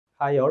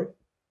Hi all,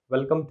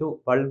 welcome to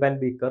Bulb and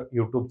Beaker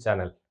YouTube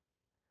channel.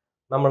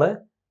 നമ്മൾ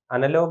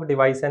analogue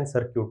device and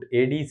circuit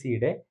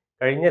ADCയുടെ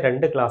കഴിഞ്ഞ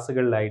 2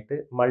 ക്ലാസ്സുകളിലായിട്ട്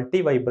multi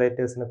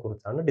വൈബ്രേറ്റേഴ്സിനെ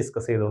കുറിച്ചാണ്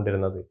discuss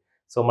ചെയ്തുകൊണ്ടിരുന്നത്.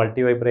 So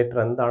multi vibrator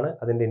എന്താണ്,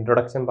 അതിൻ്റെ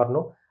ഇൻട്രൊഡക്ഷൻ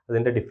പറഞ്ഞു,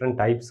 അതിൻ്റെ ഡിഫറെൻറ്റ്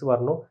ടൈപ്സ്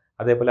പറഞ്ഞു,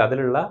 അതേപോലെ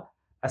അതിലുള്ള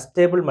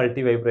അസ്റ്റേബിൾ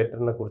മൾട്ടി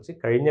വൈബ്രേറ്ററിനെ കുറിച്ച്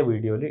കഴിഞ്ഞ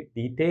വീഡിയോയിൽ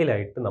ഡീറ്റെയിൽ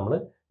ആയിട്ട് നമ്മൾ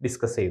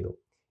ഡിസ്കസ് ചെയ്തു.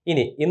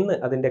 ഇന്ന്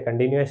അതിൻ്റെ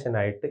കണ്ടിന്യൂവേഷൻ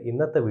ആയിട്ട്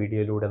ഇന്നത്തെ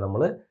വീഡിയോയിലൂടെ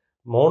നമ്മൾ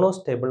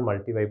മോണോസ്റ്റേബിൾ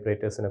മൾട്ടി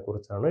വൈബ്രേറ്റേഴ്സിനെ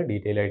കുറിച്ചാണ്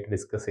ഡീറ്റെയിൽ ആയിട്ട്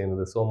ഡിസ്കസ്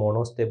ചെയ്യുന്നത്. സോ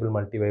മോണോസ്റ്റേബിൾ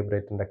മൾട്ടി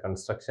വൈബ്രേറ്ററിൻ്റെ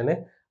കൺസ്ട്രക്ഷന്,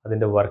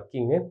 അതിൻ്റെ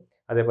വർക്കിംഗ്,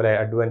 അതേപോലെ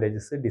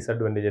അഡ്വാൻറ്റേജസ്,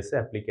 ഡിസഡ്വാൻറ്റേജസ്,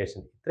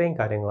 ആപ്ലിക്കേഷൻ, ഇത്രയും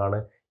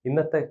കാര്യങ്ങളാണ്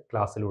ഇന്നത്തെ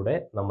ക്ലാസ്സിലൂടെ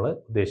നമ്മൾ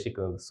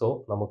ഉദ്ദേശിക്കുന്നത്. സോ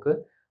നമുക്ക്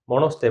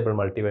മോണോസ്റ്റേബിൾ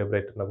മൾട്ടി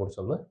വൈബ്രേറ്ററിനെ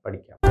കുറിച്ചൊന്ന്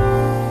പഠിക്കാം.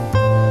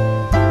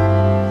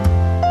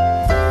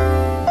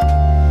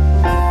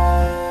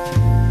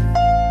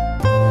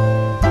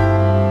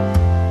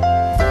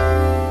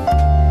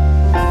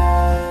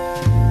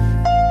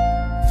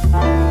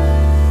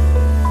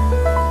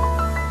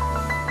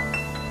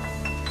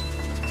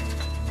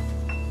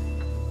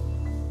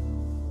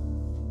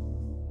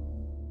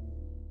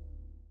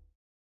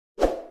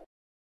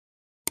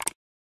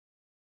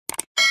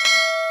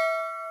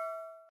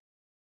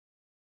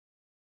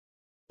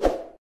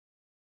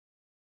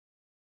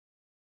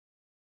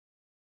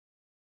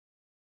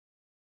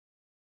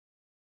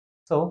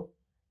 സോ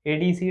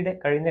ADCയുടെ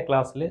കഴിഞ്ഞ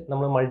ക്ലാസ്സിൽ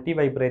നമ്മൾ മൾട്ടി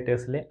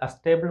വൈബ്രേറ്റേഴ്സിലെ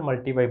അസ്റ്റേബിൾ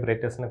മൾട്ടി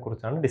വൈബ്രേറ്റേഴ്സിനെ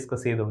കുറിച്ചാണ്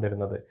ഡിസ്കസ്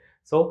ചെയ്തുകൊണ്ടിരുന്നത്.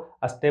 സോ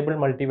അസ്റ്റേബിൾ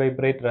മൾട്ടി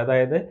വൈബ്രേറ്റർ,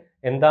 അതായത്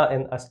എന്താ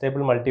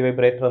അസ്റ്റേബിൾ മൾട്ടി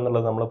വൈബ്രേറ്റർ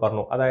എന്നുള്ളത് നമ്മൾ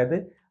പറഞ്ഞു. അതായത്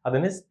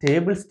അതിന്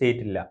സ്റ്റേബിൾ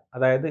സ്റ്റേറ്റ് ഇല്ല,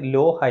 അതായത്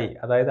ലോ ഹൈ,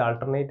 അതായത്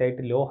ആൾട്ടർനേറ്റ്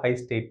ആയിട്ട് ലോ ഹൈ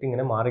സ്റ്റേറ്റ്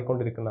ഇങ്ങനെ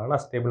മാറിക്കൊണ്ടിരിക്കുന്നതാണ്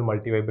അസ്റ്റേബിൾ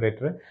മൾട്ടി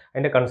വൈബ്രേറ്റർ.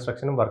 അതിൻ്റെ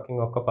കൺസ്ട്രക്ഷനും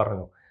വർക്കിങ്ങും ഒക്കെ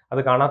പറഞ്ഞു.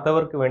 അത്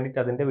കാണാത്തവർക്ക്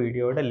വേണ്ടിയിട്ട് അതിൻ്റെ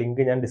വീഡിയോയുടെ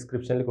ലിങ്ക് ഞാൻ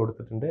ഡിസ്ക്രിപ്ഷനിൽ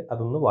കൊടുത്തിട്ടുണ്ട്,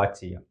 അതൊന്ന് വാച്ച്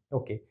ചെയ്യാം.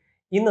 ഓക്കെ,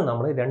 ഇന്ന്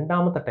നമ്മൾ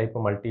രണ്ടാമത്തെ ടൈപ്പ്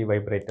മൾട്ടി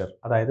വൈബ്രേറ്റർ,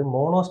 അതായത്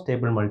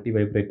മോണോസ്റ്റേബിൾ മൾട്ടി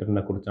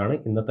വൈബ്രേറ്ററിനെ കുറിച്ചാണ്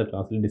ഇന്നത്തെ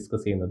ക്ലാസ്സിൽ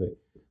ഡിസ്കസ് ചെയ്യുന്നത്.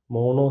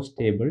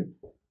 Monostable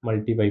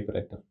multi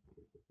vibrator.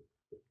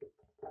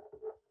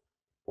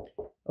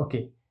 ഓക്കെ,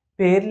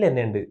 പേരിൽ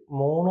തന്നെ ഉണ്ട്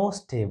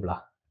മോണോസ്റ്റേബിളാ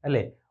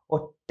അല്ലേ,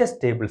 ഒറ്റ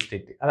സ്റ്റേബിൾ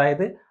സ്റ്റേറ്റ്,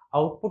 അതായത്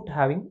output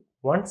having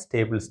one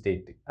stable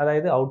state,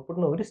 അതായത്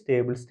ഔട്ട്പുട്ടിന് ഒരു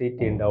സ്റ്റേബിൾ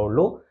സ്റ്റേറ്റ്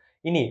ഉണ്ടാവുള്ളൂ.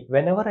 ഇനി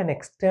whenever an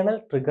external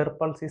trigger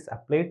pulse is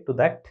applied to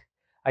that,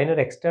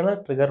 അതിനൊരു എക്സ്റ്റേണൽ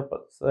ട്രിഗർ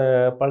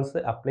പൾസ്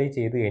അപ്ലൈ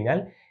ചെയ്ത് കഴിഞ്ഞാൽ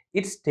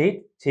ഇറ്റ് സ്റ്റേറ്റ്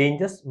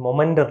ചേഞ്ചസ്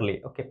മൊമെൻ്റർലി.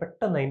 ഓക്കെ,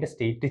 പെട്ടെന്ന് അതിൻ്റെ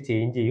സ്റ്റേറ്റ്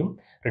ചേഞ്ച് ചെയ്യും,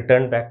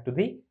 return back to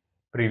the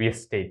previous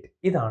state.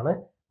 ഇതാണ്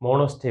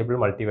മോണോസ്റ്റേബിൾ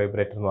മൾട്ടി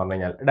വൈബ്രേറ്റർ എന്ന് പറഞ്ഞു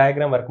കഴിഞ്ഞാൽ.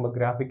 ഡയഗ്രാം വരക്കുമ്പോൾ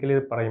ഗ്രാഫിക്കലി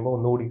പറയുമ്പോൾ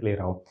ഒന്നുകൂടി ക്ലിയർ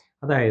ആവും.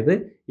 അതായത്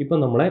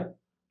ഇപ്പം നമ്മളെ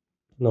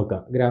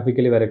നോക്കാം,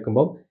 ഗ്രാഫിക്കലി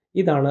വരയ്ക്കുമ്പോൾ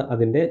ഇതാണ്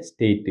അതിൻ്റെ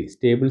സ്റ്റേറ്റ്,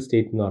 സ്റ്റേബിൾ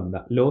സ്റ്റേറ്റ് എന്ന്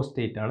പറഞ്ഞാൽ ലോ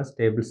സ്റ്റേറ്റ് ആണ്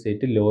സ്റ്റേബിൾ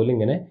സ്റ്റേറ്റ്, ലോയിൽ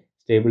ഇങ്ങനെ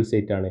സ്റ്റേബിൾ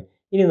സ്റ്റേറ്റ് ആണ്.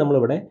 ഇനി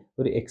നമ്മളിവിടെ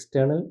ഒരു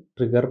എക്സ്റ്റേണൽ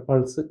ട്രിഗർ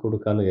പൾസ്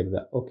കൊടുക്കാമെന്ന്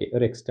കരുതുക. ഓക്കെ,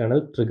 ഒരു എക്സ്റ്റേണൽ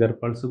ട്രിഗർ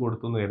പൾസ്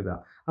കൊടുത്തു എന്ന് കരുതുക.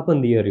 അപ്പോൾ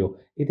എന്ത് ചെയ്യുക അറിയോ,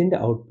 ഇതിൻ്റെ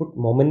ഔട്ട്പുട്ട്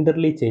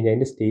മൊമെൻ്റർലി ചേഞ്ച്,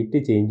 അതിൻ്റെ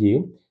സ്റ്റേറ്റ് ചേഞ്ച്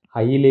ചെയ്യും,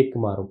 ഹൈയിലേക്ക്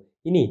മാറും.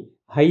 ഇനി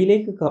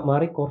ഹൈയിലേക്ക്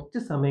മാറി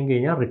കുറച്ച് സമയം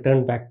കഴിഞ്ഞാൽ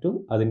റിട്ടേൺ ബാക്ക് ടു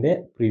അതിൻ്റെ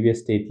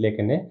പ്രീവിയസ്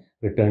സ്റ്റേറ്റിലേക്ക് തന്നെ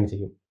റിട്ടേൺ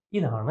ചെയ്യും.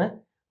 ഇതാണ്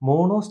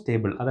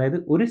മോണോസ്റ്റേബിൾ, അതായത്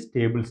ഒരു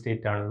സ്റ്റേബിൾ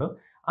സ്റ്റേറ്റ് ആണല്ലോ.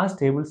 ആ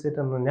സ്റ്റേബിൾ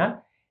സ്റ്റേറ്റ് എന്ന് പറഞ്ഞാൽ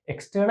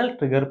എക്സ്റ്റേണൽ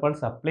ട്രിഗർ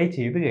പൾസ് അപ്ലൈ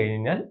ചെയ്ത്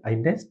കഴിഞ്ഞാൽ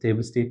അതിൻ്റെ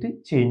സ്റ്റേബിൾ സ്റ്റേറ്റ്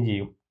ചേഞ്ച്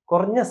ചെയ്യും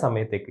കുറഞ്ഞ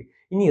സമയത്തേക്ക്.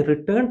 ഇനി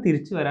റിട്ടേൺ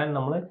തിരിച്ചു വരാൻ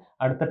നമ്മൾ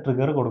അടുത്ത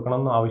ട്രിഗർ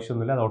കൊടുക്കണമെന്ന്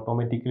ആവശ്യമൊന്നുമില്ല, അത്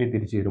ഓട്ടോമാറ്റിക്കലി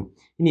തിരിച്ചു വരും.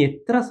 ഇനി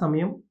എത്ര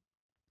സമയം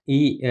ഈ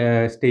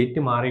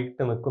സ്റ്റേറ്റ്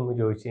മാറിയിട്ട് നിൽക്കുമെന്ന്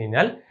ചോദിച്ചു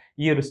കഴിഞ്ഞാൽ,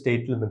 ഈ ഒരു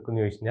സ്റ്റേറ്റിൽ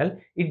നിൽക്കുമെന്ന് ചോദിച്ചു കഴിഞ്ഞാൽ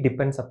it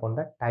depends upon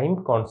the time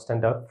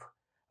constant of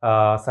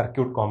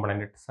circuit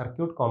component.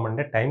 Circuit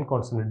component time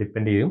constant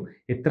depend ചെയ്യും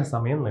എത്ര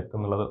സമയം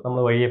നിൽക്കുന്നുള്ളത്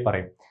നമ്മൾ വഴിയെ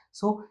പറയും.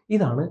 സോ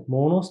ഇതാണ്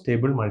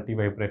മോണോസ്റ്റേബിൾ മൾട്ടി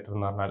വൈബ്രേറ്റർ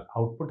എന്ന് പറഞ്ഞാൽ.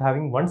 Output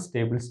having one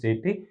stable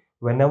state,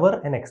 whenever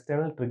an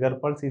external trigger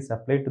pulse is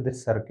applied to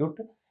this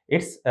circuit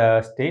it's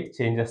state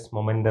changes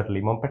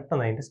മൊമെൻ്റർലി.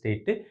 പെട്ടെന്ന് അതിൻ്റെ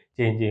സ്റ്റേറ്റ്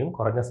ചേഞ്ച് ചെയ്യും,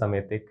 കുറഞ്ഞ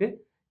സമയത്തേക്ക്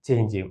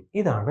ചേഞ്ച് ചെയ്യും.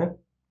 ഇതാണ്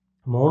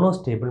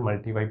മോണോസ്റ്റേബിൾ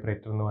മൾട്ടി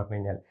വൈബ്രേറ്റർ എന്ന് പറഞ്ഞു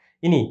കഴിഞ്ഞാൽ.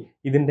 ഇനി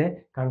ഇതിൻ്റെ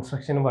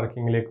കൺസ്ട്രക്ഷനും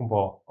വർക്കിങ്ങിലേക്കും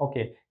പോവാം.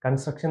 ഓക്കെ,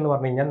 കൺസ്ട്രക്ഷൻ എന്ന്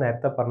പറഞ്ഞു കഴിഞ്ഞാൽ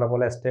നേരത്തെ പറഞ്ഞ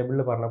പോലെ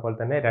അസ്റ്റേബിളിൽ പറഞ്ഞ പോലെ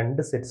തന്നെ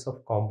 2 സെറ്റ്സ് ഓഫ്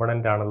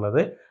കോമ്പണൻ്റ്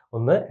ആണുള്ളത്.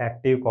 ഒന്ന്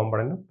ആക്റ്റീവ്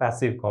കോമ്പണൻറ്റും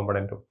പാസീവ്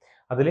കോമ്പണൻറ്റും.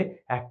 അതിൽ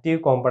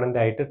ആക്റ്റീവ്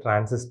കോമ്പണൻ്റ് ആയിട്ട്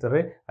ട്രാൻസിസ്റ്റർ,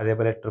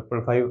 അതേപോലെ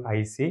 555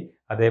 IC,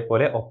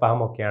 അതേപോലെ ഒപ്പാം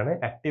ഒക്കെയാണ്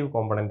ആക്റ്റീവ്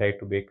കോമ്പണൻ്റ്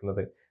ആയിട്ട്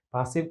ഉപയോഗിക്കുന്നത്.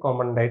 പാസീവ്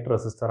കോമ്പണൻ്റ് ആയിട്ട്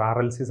റെസിസ്റ്റർ,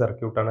 RLC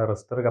സർക്യൂട്ടാണ്,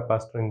 റെസിസ്റ്റർ,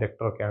 കപ്പാസിറ്റർ,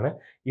 ഇൻഡക്ടർ ഒക്കെയാണ്.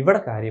 ഇവിടെ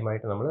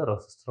കാര്യമായിട്ട് നമ്മൾ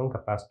റെസിസ്റ്ററും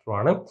കപ്പാസിറ്ററും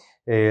ആണ്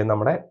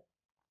നമ്മുടെ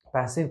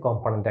പാസീവ്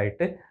കോമ്പണൻ്റ്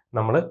ആയിട്ട്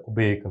നമ്മൾ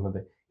ഉപയോഗിക്കുന്നത്.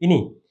 ഇനി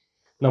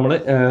നമ്മൾ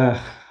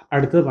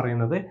അടുത്തത്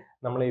പറയുന്നത്,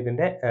 നമ്മൾ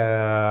ഇതിൻ്റെ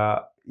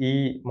ഈ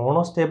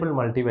മോണോസ്റ്റേബിൾ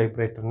മൾട്ടി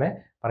വൈബ്രേറ്ററിനെ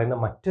പറയുന്ന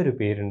മറ്റൊരു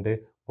പേരുണ്ട്,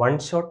 വൺ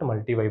ഷോട്ട്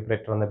മൾട്ടി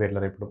വൈബ്രേറ്റർ എന്ന പേരിൽ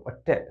അറിയപ്പെടും.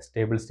 ഒറ്റ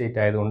സ്റ്റേബിൾ സ്റ്റേറ്റ്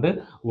ആയതുകൊണ്ട്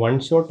വൺ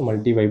ഷോട്ട്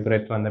മൾട്ടി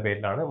വൈബ്രേറ്റർ എന്ന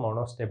പേരിലാണ്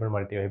മോണോസ്റ്റേബിൾ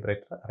മൾട്ടി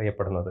വൈബ്രേറ്റർ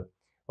അറിയപ്പെടുന്നത്.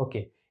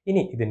 ഓക്കെ,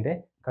 ഇനി ഇതിൻ്റെ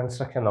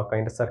കൺസ്ട്രക്ഷൻ നോക്കാം,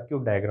 അതിൻ്റെ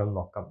സർക്യൂട്ട് ഡയഗ്രാം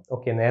നോക്കാം.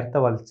 ഓക്കെ, നേരത്തെ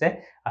വരച്ച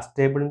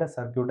അസ്റ്റേബിളിൻ്റെ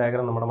സർക്യൂട്ട്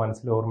ഡയഗ്രാം നമ്മുടെ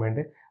മനസ്സിൽ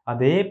ഓർമ്മയുണ്ട്.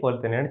 അതേപോലെ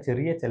തന്നെയാണ്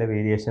ചെറിയ ചില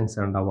വേരിയേഷൻസ്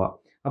ഉണ്ടാവുക.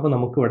 അപ്പോൾ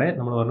നമുക്കിവിടെ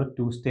നമ്മൾ പറഞ്ഞു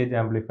 2 സ്റ്റേജ്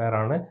ആംപ്ലിഫയർ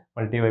ആണ്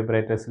മൾട്ടി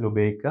വൈബ്രേറ്റേഴ്സിൽ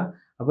ഉപയോഗിക്കുക.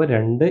 അപ്പോൾ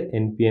 2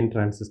 NPN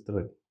transistor.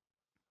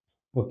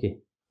 Okay,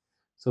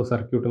 so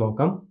circuit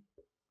നോക്കാം.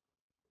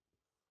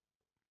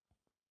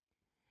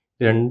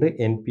 രണ്ട്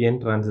NPN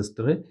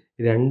ട്രാൻസിസ്റ്റർ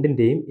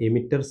രണ്ടിൻ്റെയും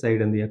എമിറ്റർ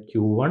സൈഡ് എന്ത് ചെയ്യുക,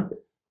 Q1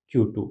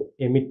 Q2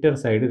 emitter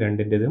side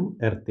രണ്ടിൻ്റെതും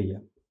earth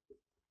ചെയ്യാം.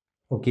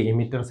 ഓക്കെ,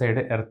 എമിറ്റർ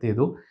സൈഡ് എർത്ത്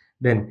ചെയ്തു.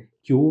 ദെൻ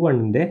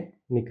Q1ൻ്റെ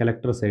ഇനി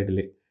കലക്ടർ സൈഡിൽ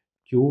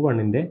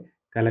Q1ൻ്റെ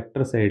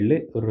കലക്ടർ സൈഡിൽ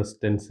ഒരു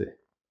റെസിസ്റ്റൻസ്,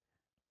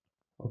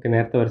 ഓക്കെ,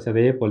 നേരത്തെ വരച്ച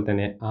അതേപോലെ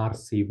തന്നെ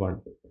RC1.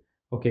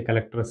 ഓക്കെ,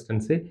 കലക്ടർ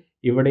റെസിസ്റ്റൻസ്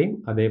ഇവിടെയും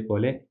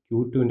അതേപോലെ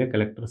Q2ൻ്റെ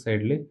കലക്ടർ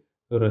സൈഡിൽ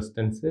ഒരു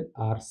റെസിസ്റ്റൻസ്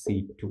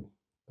RC2.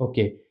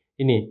 ഓക്കെ,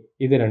 ഇനി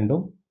ഇത്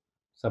രണ്ടും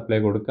സപ്ലൈ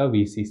കൊടുക്കുക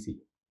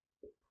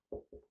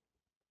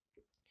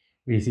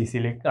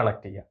VCCയിലേക്ക്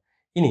കണക്ട് ചെയ്യുക.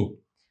 ഇനി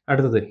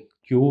അടുത്തത്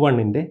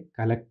Q1ൻ്റെ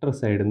കലക്ടർ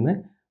സൈഡിൽ നിന്ന്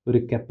ഒരു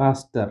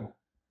കപ്പാസിറ്റർ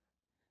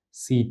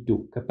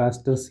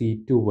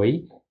C2 വഴി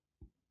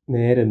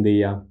നേരെ എന്ത്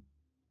ചെയ്യുക,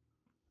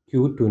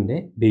 Q2ൻ്റെ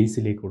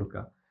ബേസിലേക്ക്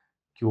കൊടുക്കുക.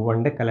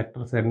 Q1ൻ്റെ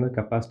കലക്ടർ സൈഡിൽ നിന്ന്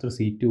കപ്പാസിറ്റർ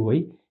C2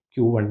 വഴി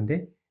Q1ൻ്റെ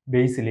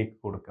ബേസിലേക്ക്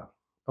കൊടുക്കുക.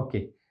 ഓക്കെ,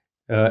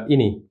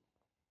 ഇനി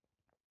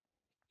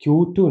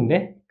Q2ൻ്റെ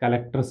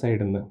കലക്ടർ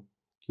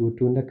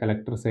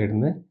സൈഡിൽ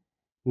നിന്ന്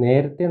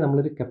നേരത്തെ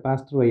നമ്മളൊരു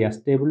കപ്പാസിറ്റർ വഴി,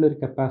 അസ്റ്റേബിളിൽ ഒരു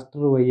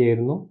കപ്പാസിറ്റർ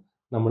വഴിയായിരുന്നു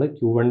നമ്മൾ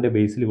Q1ൻ്റെ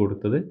ബേസിൽ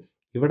കൊടുത്തത്.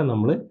 ഇവിടെ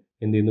നമ്മൾ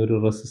എന്ത് ചെയ്യുന്നു, ഒരു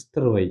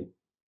റെസിസ്റ്റർ വഴി,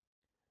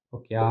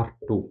 ഓക്കെ,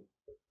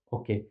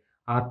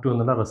 R2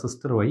 എന്നുള്ള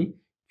റെസിസ്റ്റർ വഴി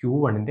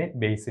Q1ൻ്റെ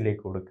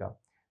ബേസിലേക്ക് കൊടുക്കുക.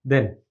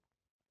 ദെൻ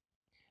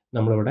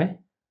നമ്മളിവിടെ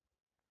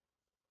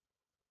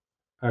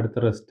അടുത്ത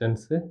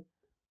റെസിസ്റ്റൻസ്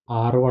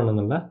R1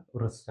 എന്നുള്ള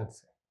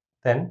റെസിസ്റ്റൻസ്.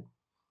 ദെൻ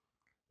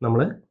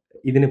നമ്മൾ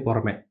ഇതിന്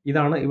പുറമെ,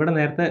 ഇതാണ് ഇവിടെ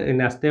നേരത്തെ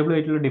അസ്റ്റേബിൾ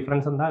ആയിട്ടുള്ള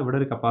ഡിഫറൻസ് എന്താ, ഇവിടെ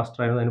ഒരു കപ്പാസിറ്റർ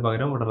ആയിരുന്നു, അതിന്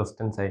പകരം ഇവിടെ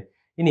റെസിസ്റ്റൻസ് ആയി.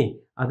 ഇനി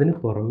അതിന്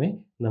പുറമെ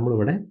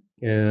നമ്മളിവിടെ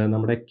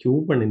നമ്മുടെ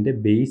Q1ൻ്റെ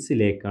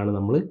ബേസിലേക്കാണ്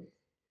നമ്മൾ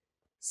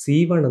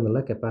C1 എന്നുള്ള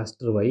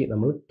കപ്പാസിറ്റർ വഴി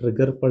നമ്മൾ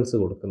ട്രിഗർ പൾസ്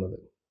കൊടുക്കുന്നത്.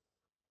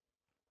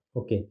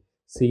 ഓക്കെ,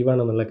 C1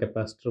 എന്നുള്ള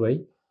കപ്പാസിറ്റർ വഴി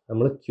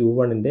നമ്മൾ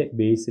Q1ൻ്റെ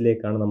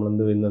ബേസിലേക്കാണ് നമ്മൾ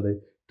എന്ത് ചെയ്യുന്നത്,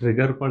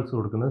 ട്രിഗർ പൾസ്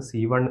കൊടുക്കുന്നത്.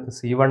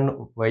 C1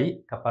 വഴി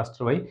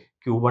കപ്പാസിറ്റർ വഴി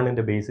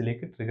Q1ൻ്റെ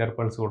ബേസിലേക്ക് ട്രിഗർ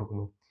പൾസ്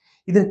കൊടുക്കുന്നു.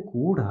 ഇതിന്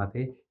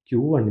കൂടാതെ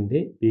Q1ൻ്റെ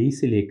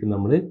ബേസിലേക്ക്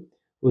നമ്മൾ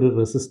ഒരു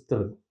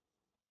റെസിസ്റ്റർ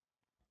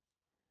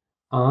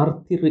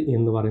R3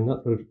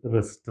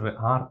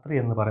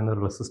 എന്ന് പറയുന്ന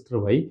റെസിസ്റ്റർ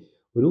വഴി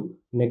ഒരു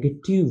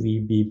നെഗറ്റീവ്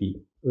VBB,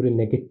 ഒരു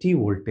നെഗറ്റീവ്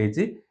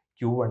വോൾട്ടേജ്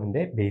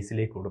Q1ൻ്റെ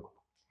ബേസിലേക്ക് കൊടുക്കും.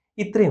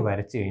 ഇത്രയും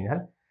വരച്ചു കഴിഞ്ഞാൽ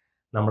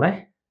നമ്മുടെ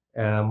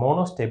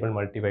മോണോസ്റ്റേബിൾ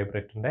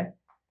മൾട്ടിവൈബ്രേറ്ററിൻ്റെ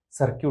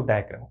സർക്യൂട്ട്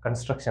ഡയഗ്രാം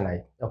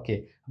കൺസ്ട്രക്ഷനായി. ഓക്കെ,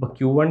 അപ്പോൾ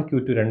Q1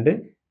 Q2 രണ്ട്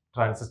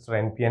transistor,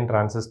 NPN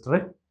transistor,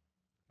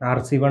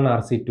 RC1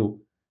 RC2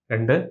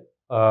 രണ്ട്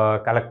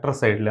കലക്ടർ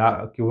സൈഡിൽ,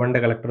 Q1ൻ്റെ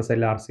കലക്ടർ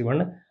സൈഡിൽ RC1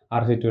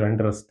 RC2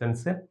 രണ്ട്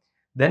റെസിസ്റ്റൻസ്,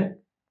 ദെൻ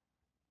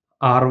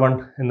R1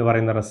 എന്ന്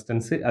പറയുന്ന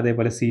റെസിസ്റ്റൻസ്,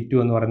 അതേപോലെ C2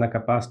 എന്ന് പറയുന്ന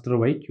കപ്പാസിറ്റർ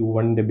വഴി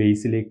Q1ൻ്റെ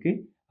ബേസിലേക്ക്,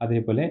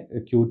 അതേപോലെ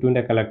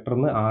Q2ൻ്റെ കലക്ടറിൽ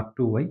നിന്ന്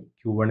R2 വഴി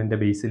Q1ൻ്റെ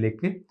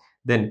ബേസിലേക്ക്,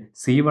 ദെൻ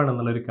C1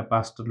 എന്നുള്ളൊരു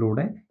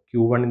കപ്പാസിറ്ററിലൂടെ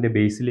Q1ൻ്റെ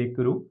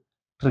ബേസിലേക്കൊരു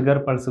ട്രിഗർ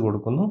പൾസ്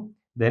കൊടുക്കുന്നു.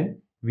 ദെൻ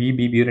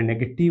VBB ഒരു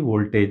നെഗറ്റീവ്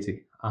വോൾട്ടേജ്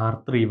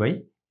R3 വഴി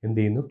എന്ത്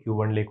ചെയ്യുന്നു,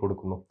 Q1ലേക്ക്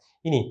കൊടുക്കുന്നു.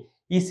 ഇനി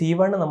ഈ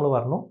C1 നമ്മൾ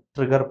പറഞ്ഞു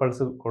ട്രിഗർ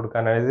പൾസ്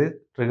കൊടുക്കാൻ, അതായത്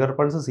ട്രിഗർ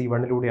പൾസ്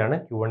C1ലൂടെയാണ്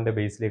Q1ൻ്റെ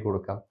ബേസിലേക്ക്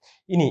കൊടുക്കാം.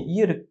 ഇനി ഈ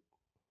ഒരു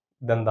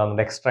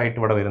ഇതെന്താണ് എക്സ്ട്രാ ആയിട്ട്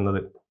ഇവിടെ വരുന്നത്,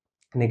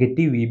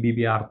 നെഗറ്റീവ് VBB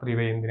R3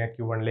 വഴി എന്തിനാണ്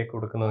Q1ലേക്ക്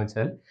കൊടുക്കുന്നതെന്ന്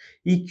വെച്ചാൽ,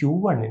 ഈ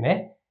Q1നെ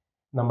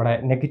നമ്മുടെ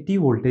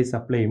നെഗറ്റീവ് വോൾട്ടേജ്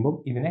സപ്ലൈ ചെയ്യുമ്പോൾ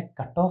ഇതിനെ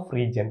cut off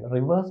region,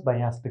 reverse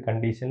biased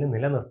കണ്ടീഷനിൽ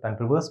നിലനിർത്താൻ,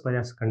 റിവേഴ്സ്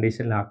ബയാസ്ഡ്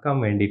കണ്ടീഷനിലാക്കാൻ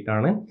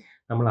വേണ്ടിയിട്ടാണ്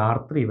നമ്മൾ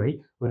R3 വഴി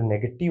ഒരു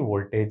നെഗറ്റീവ്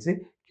വോൾട്ടേജ്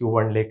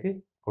Q1ലേക്ക്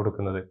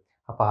കൊടുക്കുന്നത്.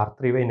 അപ്പോൾ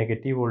R3 വഴി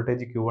നെഗറ്റീവ്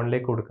വോൾട്ടേജ്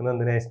Q1ലേക്ക് കൊടുക്കുന്നത്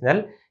എന്തിനാ വെച്ചാൽ,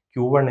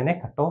 Q1നെ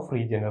cut off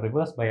region,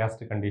 reverse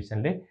biased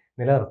കണ്ടീഷനിൽ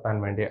നിലനിർത്താൻ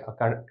വേണ്ടി,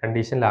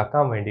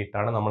 കണ്ടീഷനിലാക്കാൻ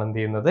വേണ്ടിയിട്ടാണ് നമ്മൾ എന്ത്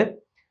ചെയ്യുന്നത്,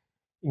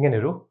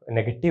 ഇങ്ങനൊരു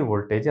നെഗറ്റീവ്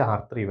വോൾട്ടേജ്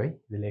R3 വഴി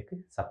ഇതിലേക്ക്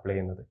സപ്ലൈ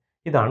ചെയ്യുന്നത്.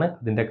 ഇതാണ്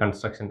ഇതിൻ്റെ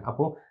കൺസ്ട്രക്ഷൻ.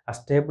 അപ്പോൾ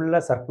അസ്റ്റേബിളിലെ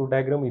സർക്യൂട്ട്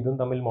ഡയഗ്രാം ഇതും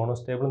തമ്മിൽ,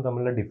 മോണോസ്റ്റേബിളും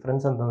തമ്മിലുള്ള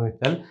ഡിഫറൻസ് എന്താണെന്ന്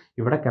വെച്ചാൽ,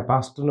 ഇവിടെ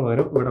കപ്പാസിറ്ററിന്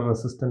പകരം ഇവിടെ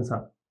റെസിസ്റ്റൻസ്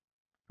ആണ്.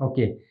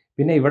 ഓക്കെ,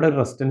 പിന്നെ ഇവിടെ ഒരു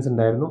റെസിസ്റ്റൻസ്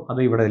ഉണ്ടായിരുന്നു, അത്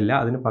ഇവിടെ ഇല്ല,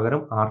 അതിന്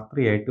പകരം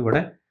R3 ആയിട്ട്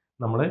ഇവിടെ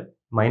നമ്മൾ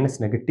മൈനസ്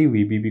നെഗറ്റീവ്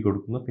VBB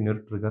കൊടുക്കുന്നു, പിന്നെ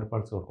ഒരു ട്രിഗർ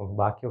പൾസ് കൊടുക്കുന്നു.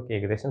 ബാക്കിയൊക്കെ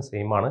ഏകദേശം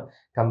സെയിം ആണ്.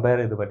 കമ്പയർ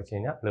ചെയ്ത് പഠിച്ചു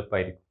കഴിഞ്ഞാൽ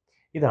എളുപ്പമായിരിക്കും.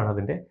 ഇതാണ്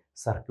അതിൻ്റെ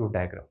സർക്യൂട്ട്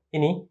ഡയഗ്രാം.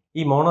 ഇനി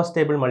ഈ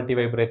മോണോസ്റ്റേബിൾ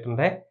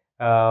മൾട്ടിവൈബ്രേറ്ററിൻ്റെ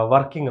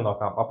വർക്കിംഗ്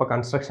നോക്കാം. അപ്പോൾ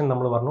കൺസ്ട്രക്ഷൻ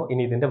നമ്മൾ പറഞ്ഞു,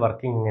 ഇനി ഇതിൻ്റെ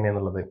വർക്കിംഗ്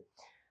എങ്ങനെയാണെന്നുള്ളത്.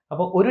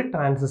 അപ്പോൾ ഒരു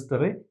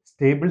ട്രാൻസിസ്റ്റർ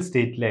സ്റ്റേബിൾ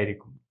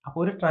സ്റ്റേറ്റിലായിരിക്കും. അപ്പോൾ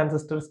ഒരു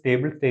ട്രാൻസിസ്റ്റർ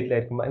സ്റ്റേബിൾ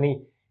സ്റ്റേറ്റിലായിരിക്കും.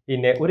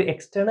 പിന്നെ ഒരു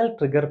എക്സ്റ്റേണൽ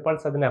ട്രിഗർ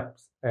പൾസ് അതിന്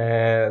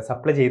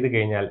സപ്ലൈ ചെയ്ത്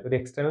കഴിഞ്ഞാൽ, ഒരു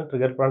എക്സ്റ്റേണൽ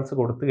ട്രിഗർ പൾസ്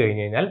കൊടുത്തു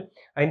കഴിഞ്ഞ് കഴിഞ്ഞാൽ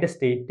അതിൻ്റെ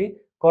സ്റ്റേറ്റ്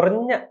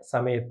കുറഞ്ഞ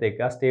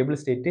സമയത്തേക്ക്, ആ സ്റ്റേബിൾ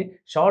സ്റ്റേറ്റ്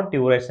ഷോർട്ട്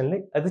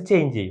ഡ്യൂറേഷനിൽ അത്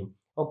ചേഞ്ച് ചെയ്യും.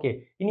 ഓക്കെ,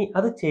 ഇനി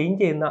അത് ചേഞ്ച്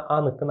ചെയ്യുന്ന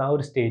നിൽക്കുന്ന ആ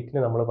ഒരു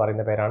സ്റ്റേറ്റിന് നമ്മൾ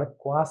പറയുന്ന പേരാണ്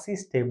ക്വാസി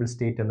സ്റ്റേബിൾ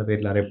സ്റ്റേറ്റ് എന്ന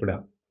പേരിൽ അറിയപ്പെടുക.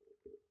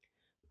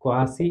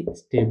 Quasi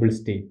stable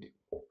state.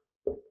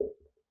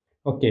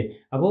 ഓക്കെ,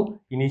 അപ്പോൾ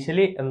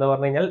ഇനീഷ്യലി എന്താ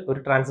പറഞ്ഞു കഴിഞ്ഞാൽ ഒരു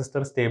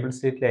ട്രാൻസിസ്റ്റർ സ്റ്റേബിൾ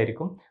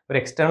സ്റ്റേറ്റിലായിരിക്കും. ഒരു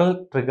എക്സ്റ്റേണൽ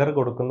ട്രിഗർ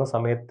കൊടുക്കുന്ന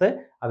സമയത്ത്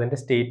അതിൻ്റെ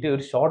സ്റ്റേറ്റ്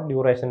ഒരു ഷോർട്ട്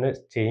ഡ്യൂറേഷനിൽ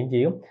ചേഞ്ച്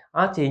ചെയ്യും.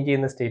 ആ ചേഞ്ച്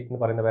ചെയ്യുന്ന സ്റ്റേറ്റിന്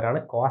പറയുന്ന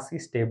പേരാണ് ക്വാസി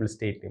സ്റ്റേബിൾ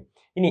സ്റ്റേറ്റ്.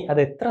 ഇനി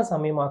അത് എത്ര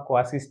സമയം ആ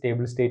ക്വാസി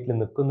സ്റ്റേബിൾ സ്റ്റേറ്റിൽ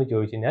നിൽക്കുമെന്ന്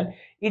ചോദിച്ചു കഴിഞ്ഞാൽ,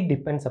 it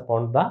depends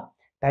upon the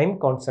time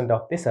constant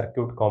of the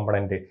circuit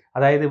component.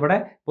 അതായത് ഇവിടെ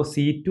ഇപ്പോൾ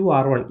C2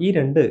 R1 ഈ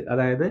രണ്ട്,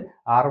 അതായത്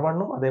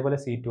R1ഉം അതേപോലെ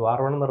C2,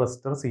 R1 എന്ന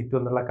റെസിസ്റ്റർ, C2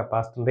 എന്നുള്ള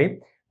കപ്പാസിറ്ററിൻ്റെയും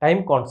ടൈം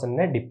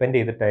കോൺസ്റ്റന്റിനെ ഡിപ്പെൻഡ്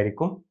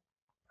ചെയ്തിട്ടായിരിക്കും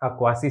ആ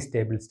ക്വാസി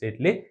സ്റ്റേബിൾ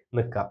സ്റ്റേറ്റിൽ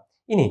നിൽക്കാം.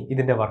 ഇനി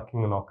ഇതിൻ്റെ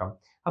വർക്കിംഗ് നോക്കാം.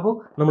 അപ്പോൾ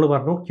നമ്മൾ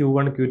പറഞ്ഞു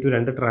Q1 Q2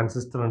 രണ്ട്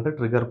ട്രാൻസിസ്റ്റർ ഉണ്ട്.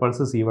 ട്രിഗർ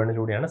പൾസ്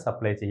C1ലൂടെയാണ്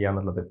സപ്ലൈ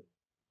ചെയ്യാന്നുള്ളത്.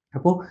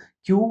 അപ്പോൾ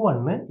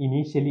Q1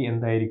 ഇനീഷ്യലി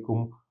എന്തായിരിക്കും?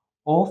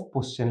 Of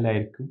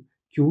പൊസിഷനിലായിരിക്കും.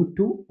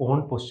 Q2 on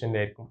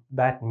പൊസിഷനിലായിരിക്കും.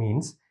 That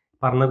means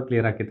പറഞ്ഞത്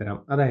ക്ലിയർ ആക്കി തരാം.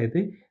 അതായത്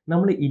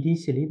നമ്മൾ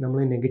ഇനീഷ്യലി നമ്മൾ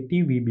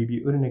നെഗറ്റീവ് VBB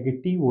ഒരു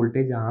നെഗറ്റീവ്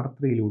വോൾട്ടേജ്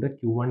R3ലൂടെ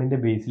Q1ൻ്റെ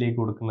ബേസിലേക്ക്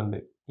കൊടുക്കുന്നുണ്ട്.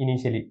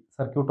 ഇനീഷ്യലി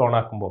സർക്യൂട്ട് ഓൺ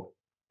ആക്കുമ്പോൾ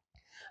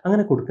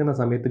അങ്ങനെ കൊടുക്കുന്ന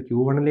സമയത്ത്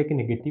Q1ലേക്ക്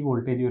നെഗറ്റീവ്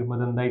വോൾട്ടേജ് വരുമ്പോൾ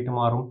അത് എന്തായിട്ട്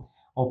മാറും?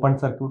 ഓപ്പൺ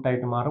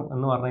സർക്യൂട്ടായിട്ട് മാറും.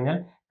 എന്ന് പറഞ്ഞു കഴിഞ്ഞാൽ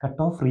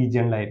കട്ട് ഓഫ്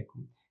റീജിയണിലായിരിക്കും.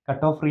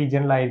 കട്ട് ഓഫ്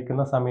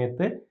റീജിയണിലായിരിക്കുന്ന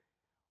സമയത്ത്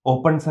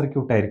ഓപ്പൺ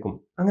സർക്യൂട്ട് ആയിരിക്കും.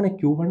 അങ്ങനെ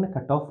Q1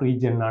 കട്ട് ഓഫ്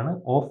റീജിയണിലാണ്,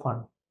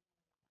 ഓഫാണ്.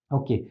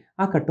 ഓക്കെ,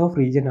 ആ കട്ട് ഓഫ്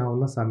റീജിയൻ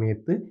ആവുന്ന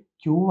സമയത്ത്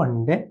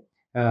Q1ൻ്റെ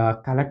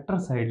കളക്ടർ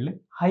സൈഡിൽ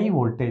ഹൈ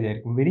വോൾട്ടേജ്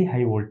ആയിരിക്കും, വെരി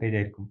ഹൈ വോൾട്ടേജ്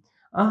ആയിരിക്കും.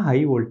 ആ ഹൈ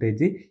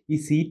വോൾട്ടേജ് ഈ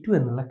C2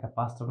 എന്നുള്ള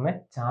കപ്പാസിറ്ററിനെ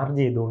ചാർജ്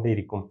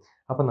ചെയ്തുകൊണ്ടേയിരിക്കും.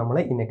 അപ്പോൾ നമ്മൾ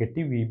ഈ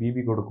നെഗറ്റീവ് VBB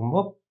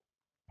കൊടുക്കുമ്പോൾ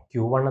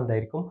Q1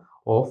 എന്തായിരിക്കും?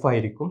 ഓഫ്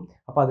ആയിരിക്കും.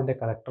 അപ്പോൾ അതിൻ്റെ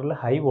കളക്ടറിൽ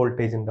ഹൈ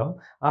വോൾട്ടേജ് ഉണ്ടാവും.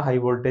 ആ ഹൈ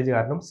വോൾട്ടേജ്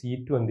കാരണം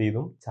C2 എന്ത്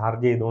ചെയ്തും?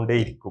 ചാർജ്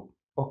ചെയ്തുകൊണ്ടേയിരിക്കും.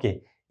 ഓക്കെ,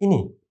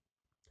 ഇനി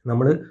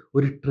നമ്മൾ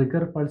ഒരു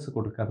ട്രിഗർ പൾസ്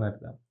കൊടുക്കാൻ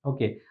കരുതാം.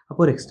 ഓക്കെ,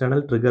 അപ്പോൾ ഒരു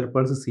എക്സ്റ്റേണൽ ട്രിഗർ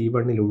പൾസ്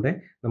C1ലൂടെ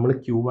നമ്മൾ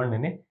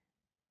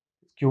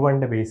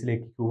Q1ൻ്റെ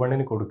ബേസിലേക്ക്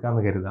Q1ന്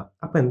കൊടുക്കാമെന്ന് കരുതാം.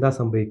 അപ്പോൾ എന്താ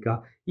സംഭവിക്കുക?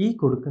 ഈ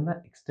കൊടുക്കുന്ന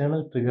എക്സ്റ്റേണൽ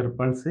ട്രിഗർ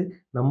പൾസ്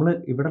നമ്മൾ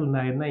ഇവിടെ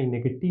ഉണ്ടായിരുന്ന ഈ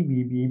നെഗറ്റീവ്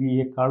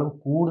VBBയേക്കാളും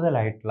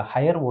കൂടുതലായിട്ടുള്ള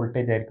ഹയർ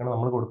വോൾട്ടേജ് ആയിരിക്കണം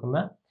നമ്മൾ കൊടുക്കുന്ന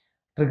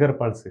ട്രിഗർ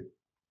പൾസ്.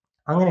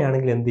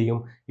 അങ്ങനെയാണെങ്കിൽ എന്ത് ചെയ്യും?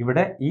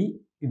 ഇവിടെ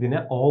ഇതിനെ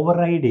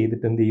ഓവർറൈഡ്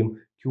ചെയ്തിട്ട് എന്ത് ചെയ്യും?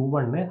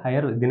 Q1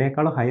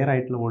 ഇതിനേക്കാളും ഹയർ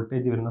ആയിട്ടുള്ള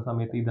വോൾട്ടേജ് വരുന്ന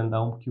സമയത്ത്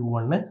ഇതെന്താവും?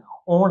 Q1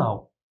 ഓൺ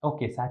ആവും.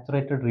 ഓക്കെ,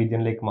 സാച്ചുറേറ്റഡ്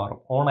റീജിയനിലേക്ക്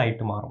മാറും, ഓൺ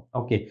ആയിട്ട് മാറും.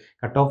 ഓക്കെ,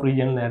 കട്ട് ഓഫ്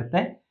റീജിയനിൽ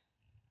നേരത്തെ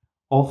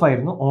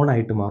ഓഫായിരുന്നു, ഓൺ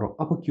ആയിട്ട് മാറും.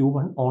 അപ്പോൾ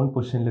Q1 ഓൺ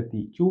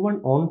പൊസിഷനിലെത്തി. Q1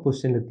 ഓൺ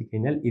പൊസിഷനിലെത്തി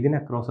കഴിഞ്ഞാൽ ഇതിന്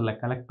അക്രോസുള്ള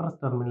കളക്ടർ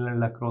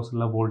ടെർമിനലിൽ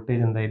അക്രോസുള്ള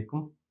വോൾട്ടേജ്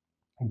എന്തായിരിക്കും?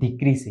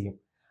 ഡിക്രീസ് ചെയ്യും.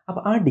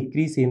 അപ്പോൾ ആ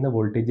ഡിക്രീസ് ചെയ്യുന്ന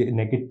വോൾട്ടേജ്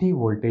നെഗറ്റീവ്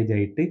വോൾട്ടേജ്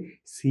ആയിട്ട്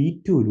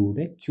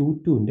C2ലൂടെ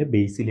Q2ൻ്റെ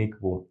ബേസിലേക്ക്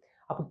പോകും.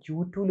 അപ്പോൾ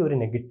Q2ൽ ഒരു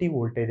നെഗറ്റീവ്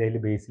വോൾട്ടേജ് അതിൽ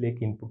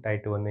ബേസിലേക്ക്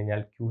ഇൻപുട്ടായിട്ട് വന്നു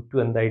കഴിഞ്ഞാൽ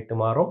Q2 എന്തായിട്ട്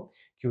മാറും?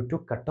 Q2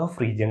 കട്ട് ഓഫ്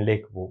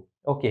റീജിയനിലേക്ക് പോകും.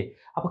 ഓക്കെ,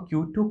 അപ്പോൾ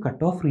Q2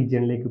 കട്ട് ഓഫ്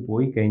റീജിയനിലേക്ക്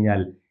പോയി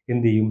കഴിഞ്ഞാൽ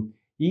എന്ത് ചെയ്യും?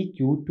 ഈ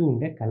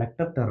Q2ൻ്റെ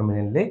കളക്ടർ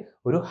ടെർമിനലിൽ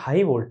ഒരു ഹൈ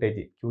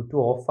വോൾട്ടേജ്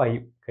Q2 ഓഫായി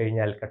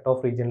കഴിഞ്ഞാൽ, കട്ട്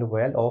ഓഫ് റീജിയനിൽ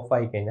പോയാൽ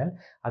ഓഫായി കഴിഞ്ഞാൽ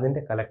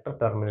അതിൻ്റെ കളക്ടർ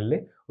ടെർമിനലിൽ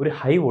ഒരു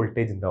ഹൈ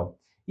വോൾട്ടേജ് ഉണ്ടാവും.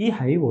 ഈ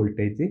ഹൈ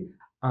വോൾട്ടേജ്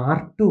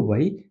R2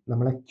 വഴി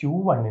നമ്മളെ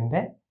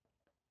Q1ൻ്റെ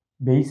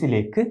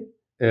ബേസിലേക്ക്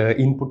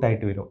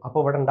ഇൻപുട്ടായിട്ട് വരും.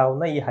 അപ്പോൾ ഇവിടെ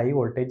ഉണ്ടാവുന്ന ഈ ഹൈ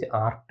വോൾട്ടേജ്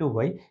R2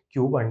 വഴി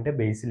Q1ൻ്റെ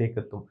ബേസിലേക്ക്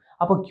എത്തും.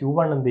 അപ്പോൾ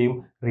Q1 എന്ത് ചെയ്യും?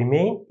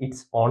 Remain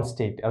it's on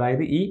state.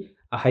 അതായത് ഈ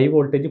ഹൈ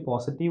വോൾട്ടേജ്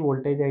പോസിറ്റീവ്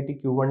വോൾട്ടേജ് ആയിട്ട്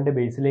Q1ൻ്റെ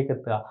ബേസിലേക്ക്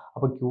എത്തുക.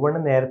 അപ്പോൾ Q1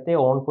 നേരത്തെ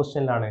ഓൺ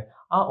പൊസിഷനിലാണ്.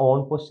 ആ ഓൺ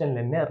പൊസിഷനിൽ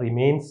തന്നെ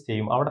റിമെയിൻസ്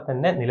ചെയ്യും, അവിടെ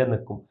തന്നെ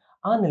നിലനിൽക്കും.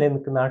 ആ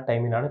നിലനിൽക്കുന്ന ആ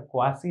ടൈമിനാണ്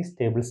ക്വാസി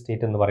സ്റ്റേബിൾ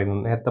സ്റ്റേറ്റ് എന്ന്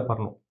പറയുന്നത്. നേരത്തെ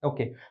പറഞ്ഞു.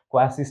 Okay,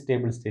 quasi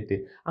stable state.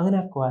 അങ്ങനെ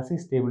ആ ക്വാസി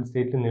സ്റ്റേബിൾ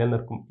സ്റ്റേറ്റിൽ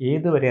നിലനിൽക്കും.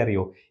 ഏതുവരെ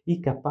അറിയോ? ഈ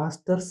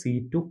കപ്പാസിറ്റർ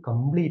C2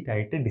 കംപ്ലീറ്റ്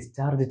ആയിട്ട്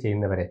ഡിസ്ചാർജ്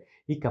ചെയ്യുന്നവരെ.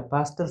 ഈ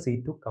കപ്പാസിറ്റർ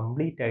C2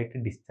 കംപ്ലീറ്റ് ആയിട്ട്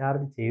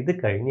ഡിസ്ചാർജ് ചെയ്ത്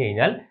കഴിഞ്ഞ്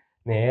കഴിഞ്ഞാൽ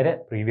നേരെ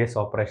പ്രീവിയസ്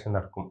ഓപ്പറേഷൻ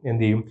നടക്കും.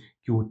 എന്ത് ചെയ്യും?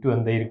 Q2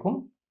 എന്തായിരിക്കും?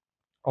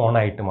 ഓൺ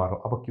ആയിട്ട്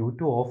മാറും. അപ്പോൾ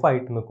Q2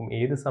 ഓഫായിട്ട് നിൽക്കും.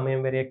 ഏത്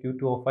സമയം വരെയാണ്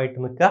Q2 ഓഫായിട്ട്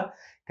നിൽക്കുക?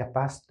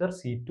 കപ്പാസിറ്റർ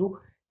C2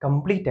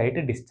 കംപ്ലീറ്റ്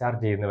ആയിട്ട്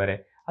ഡിസ്ചാർജ് ചെയ്യുന്നവരെ.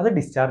 അത്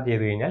ഡിസ്ചാർജ്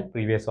ചെയ്ത് കഴിഞ്ഞാൽ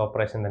പ്രീവിയസ്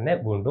ഓപ്പറേഷൻ തന്നെ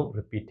വീണ്ടും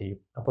റിപ്പീറ്റ് ചെയ്യും.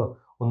 അപ്പോൾ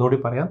ഒന്നുകൂടി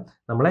പറയാം,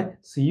 നമ്മളെ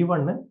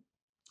C1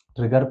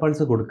 ട്രിഗർ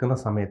പൾസ് കൊടുക്കുന്ന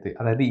സമയത്ത്,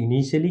 അതായത്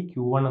ഇനീഷ്യലി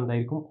Q1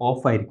 എന്തായിരിക്കും?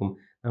 ഓഫായിരിക്കും.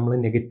 നമ്മൾ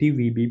നെഗറ്റീവ്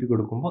VBB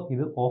കൊടുക്കുമ്പോൾ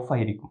ഇത്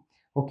ഓഫായിരിക്കും.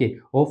 ഓക്കെ,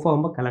 ഓഫ്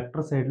ആകുമ്പോൾ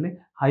കളക്ടർ സൈഡിൽ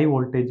ഹൈ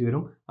വോൾട്ടേജ്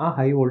വരും. ആ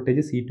ഹൈ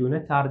വോൾട്ടേജ് C2നെ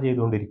ചാർജ്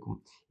ചെയ്തുകൊണ്ടിരിക്കും.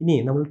 ഇനി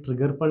നമ്മൾ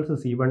ട്രിഗർ പൾസ്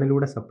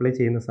C1ലൂടെ സപ്ലൈ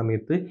ചെയ്യുന്ന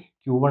സമയത്ത്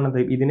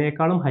Q1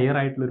 ഇതിനേക്കാളും ഹയർ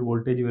ആയിട്ടുള്ള ഒരു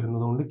വോൾട്ടേജ്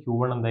വരുന്നതുകൊണ്ട്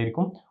Q1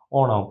 എന്തായിരിക്കും?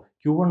 ഓൺ ആവും.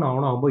 Q1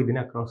 ഓൺ ആകുമ്പോൾ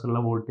ഇതിന് അക്രോസുള്ള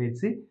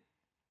വോൾട്ടേജ്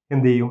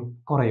എന്ത് ചെയ്യും?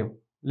 കുറയും,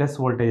 ലെസ്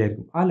വോൾട്ടേജ്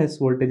ആയിരിക്കും. ആ less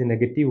voltage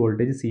negative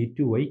voltage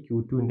C2 വഴി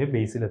Q2ൻ്റെ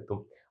ബേസിലെത്തും.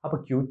 അപ്പോൾ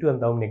Q2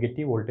 എന്താവും?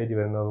 നെഗറ്റീവ് വോൾട്ടേജ്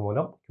വരുന്നത്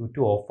മൂലം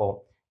Q2 ഓഫ് ആവും.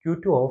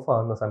 Q2 ഓഫ്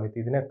ആകുന്ന സമയത്ത്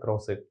ഇതിന്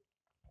അക്രോസ്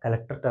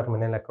കളക്ടർ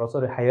ടെർമിനൽ അക്രോസ്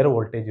ഒരു ഹയർ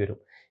വോൾട്ടേജ് വരും.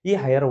 ഈ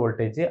ഹയർ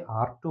വോൾട്ടേജ്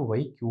R2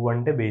 വഴി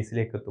Q1ൻ്റെ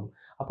ബേസിലേക്ക് എത്തും.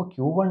 അപ്പോൾ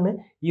Q1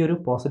 ഈ ഒരു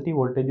പോസിറ്റീവ്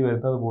വോൾട്ടേജ്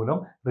വരുന്നത് മൂലം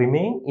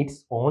remain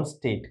it's on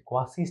state,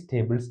 quasi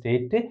stable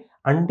state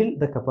until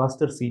the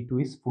capacitor C2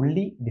 is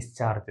fully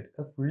discharged.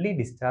 Fully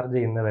discharge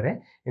ചെയ്യുന്നവരെ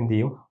എന്ത്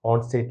ചെയ്യും? ഓൺ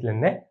സ്റ്റേറ്റിൽ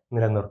തന്നെ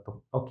നിലനിർത്തും.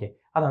 ഓക്കെ,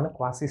 അതാണ്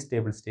ക്വാസി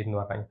സ്റ്റേബിൾ സ്റ്റേറ്റ്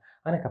എന്ന് പറഞ്ഞാൽ.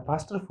 അങ്ങനെ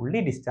കപ്പാസിറ്റർ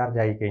ഫുള്ളി ഡിസ്ചാർജ്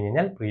ആയി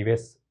കഴിഞ്ഞാൽ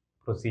പ്രീവിയസ്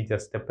പ്രൊസീജിയർ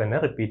സ്റ്റെപ്പ് തന്നെ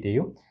റിപ്പീറ്റ്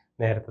ചെയ്യും.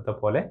 നേരത്തെ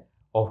പോലെ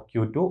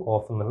Q2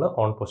 ഓഫ് എന്നുള്ള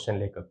ഓൺ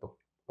പൊസിഷനിലേക്ക് എത്തും.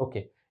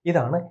 ഓക്കെ,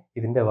 ഇതാണ്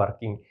ഇതിൻ്റെ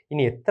വർക്കിംഗ്.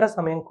 ഇനി എത്ര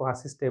സമയം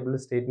ക്വാസി സ്റ്റേബിൾ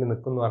സ്റ്റേറ്റിൽ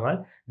നിൽക്കും എന്ന് പറഞ്ഞാൽ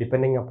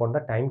depending upon the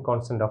time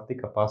constant of the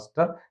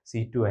capacitor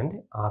C2 and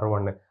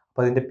R1.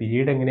 അപ്പോൾ അതിൻ്റെ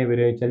പീരീഡ് എങ്ങനെ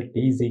വരിക വെച്ചാൽ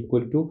T is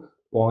equal to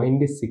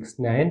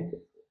 0.69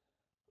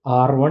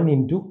 R1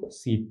 into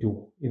C2.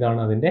 ഇതാണ്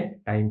അതിൻ്റെ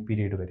ടൈം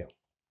പീരീഡ് വരിക.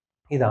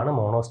 ഇതാണ്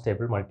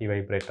മോണോസ്റ്റേബിൾ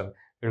മൾട്ടിവൈബ്രേറ്റർ.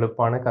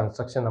 എളുപ്പമാണ്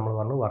കൺസ്ട്രക്ഷൻ. നമ്മൾ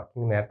പറഞ്ഞു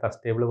വർക്കിംഗ് നേരത്തെ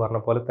അസ്റ്റേബിൾ പറഞ്ഞ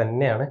പോലെ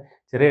തന്നെയാണ്,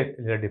 ചെറിയ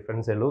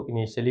ഡിഫറൻസ് ഉള്ളൂ.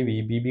 ഇനീഷ്യലി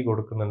VBB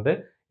കൊടുക്കുന്നുണ്ട്.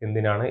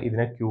 എന്തിനാണ്?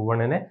 ഇതിനെ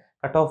Q1നെ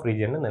കട്ട് ഓഫ്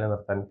റീജിയനിൽ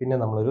നിലനിർത്താൻ. പിന്നെ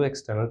നമ്മളൊരു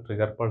എക്സ്റ്റേണൽ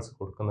ട്രിഗർ പൾസ്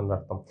കൊടുക്കുന്നുണ്ട്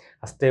അർത്ഥം.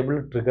 അസ്റ്റേബിൾ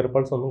ട്രിഗർ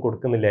പൾസ് ഒന്നും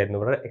കൊടുക്കുന്നില്ലായിരുന്നു,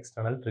 ഇവിടെ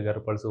എക്സ്റ്റേണൽ ട്രിഗർ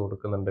പൾസ്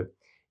കൊടുക്കുന്നുണ്ട്.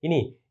 ഇനി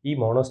ഈ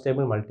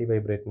മോണോസ്റ്റേബിൾ മൾട്ടി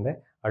വൈബ്രേറ്ററിൻ്റെ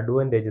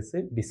അഡ്വാൻറ്റേജസ്,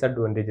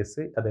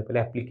 ഡിസഡ്വാൻറ്റേജസ്, അതേപോലെ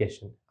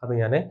ആപ്ലിക്കേഷൻ അത്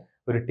ഞാൻ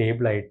ഒരു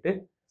ടേബിളായിട്ട്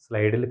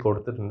സ്ലൈഡിൽ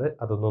കൊടുത്തിട്ടുണ്ട്,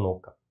 അതൊന്ന്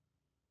നോക്കാം.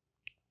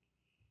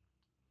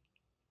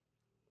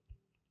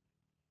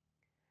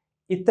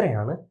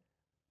 ഇത്രയാണ്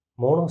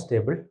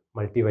മോണോസ്റ്റേബിൾ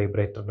മൾട്ടി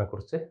വൈബ്രേറ്ററിനെ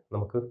കുറിച്ച്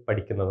നമുക്ക്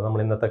പഠിക്കുന്നത്, നമ്മൾ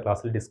ഇന്നത്തെ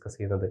ക്ലാസ്സിൽ ഡിസ്കസ്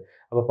ചെയ്യുന്നത്.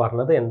 അപ്പോൾ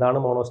പറഞ്ഞത് എന്താണ്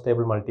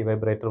മോണോസ്റ്റേബിൾ മൾട്ടി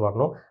വൈബ്രേറ്റർ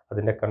പറഞ്ഞു,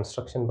 അതിൻ്റെ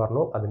കൺസ്ട്രക്ഷൻ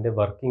പറഞ്ഞു, അതിൻ്റെ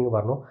വർക്കിംഗ്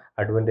പറഞ്ഞു,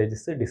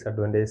 അഡ്വാൻറ്റേജസ്,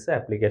 ഡിസഡ്വാൻറ്റേജസ്,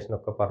 ആപ്ലിക്കേഷൻ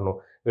ഒക്കെ പറഞ്ഞു.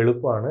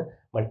 എളുപ്പമാണ്.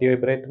 മൾട്ടി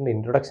വൈബ്രേറ്ററിൻ്റെ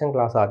ഇൻട്രൊഡക്ഷൻ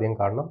ക്ലാസ് ആദ്യം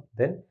കാണണം,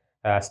 ദെൻ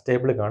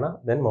സ്റ്റേബിൾ കാണാം,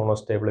 ദെൻ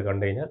മോണോസ്റ്റേബിൾ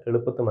കണ്ടു കഴിഞ്ഞാൽ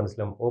എളുപ്പത്തിൽ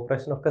മനസ്സിലാവും.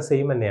 ഓപ്പറേഷനൊക്കെ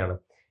സെയിം തന്നെയാണ്.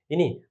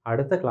 ഇനി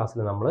അടുത്ത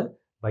ക്ലാസ്സിൽ നമ്മൾ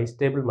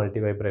ബൈസ്റ്റേബിൾ മൾട്ടി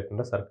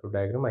വൈബ്രേറ്ററിൻ്റെ സർക്യൂട്ട്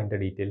ഡയഗ്രം, അതിൻ്റെ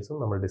ഡീറ്റെയിൽസും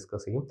നമ്മൾ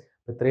ഡിസ്കസ് ചെയ്യും.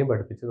 അപ്പോൾ ഇത്രയും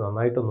പഠിപ്പിച്ച്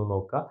നന്നായിട്ടൊന്ന്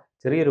നോക്കുക.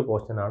 ചെറിയൊരു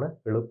പോർഷനാണ്,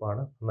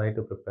 എളുപ്പമാണ്,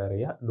 നന്നായിട്ട് പ്രിപ്പയർ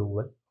ചെയ്യുക. Do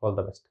well, all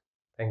the best.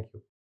 Thank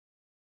you.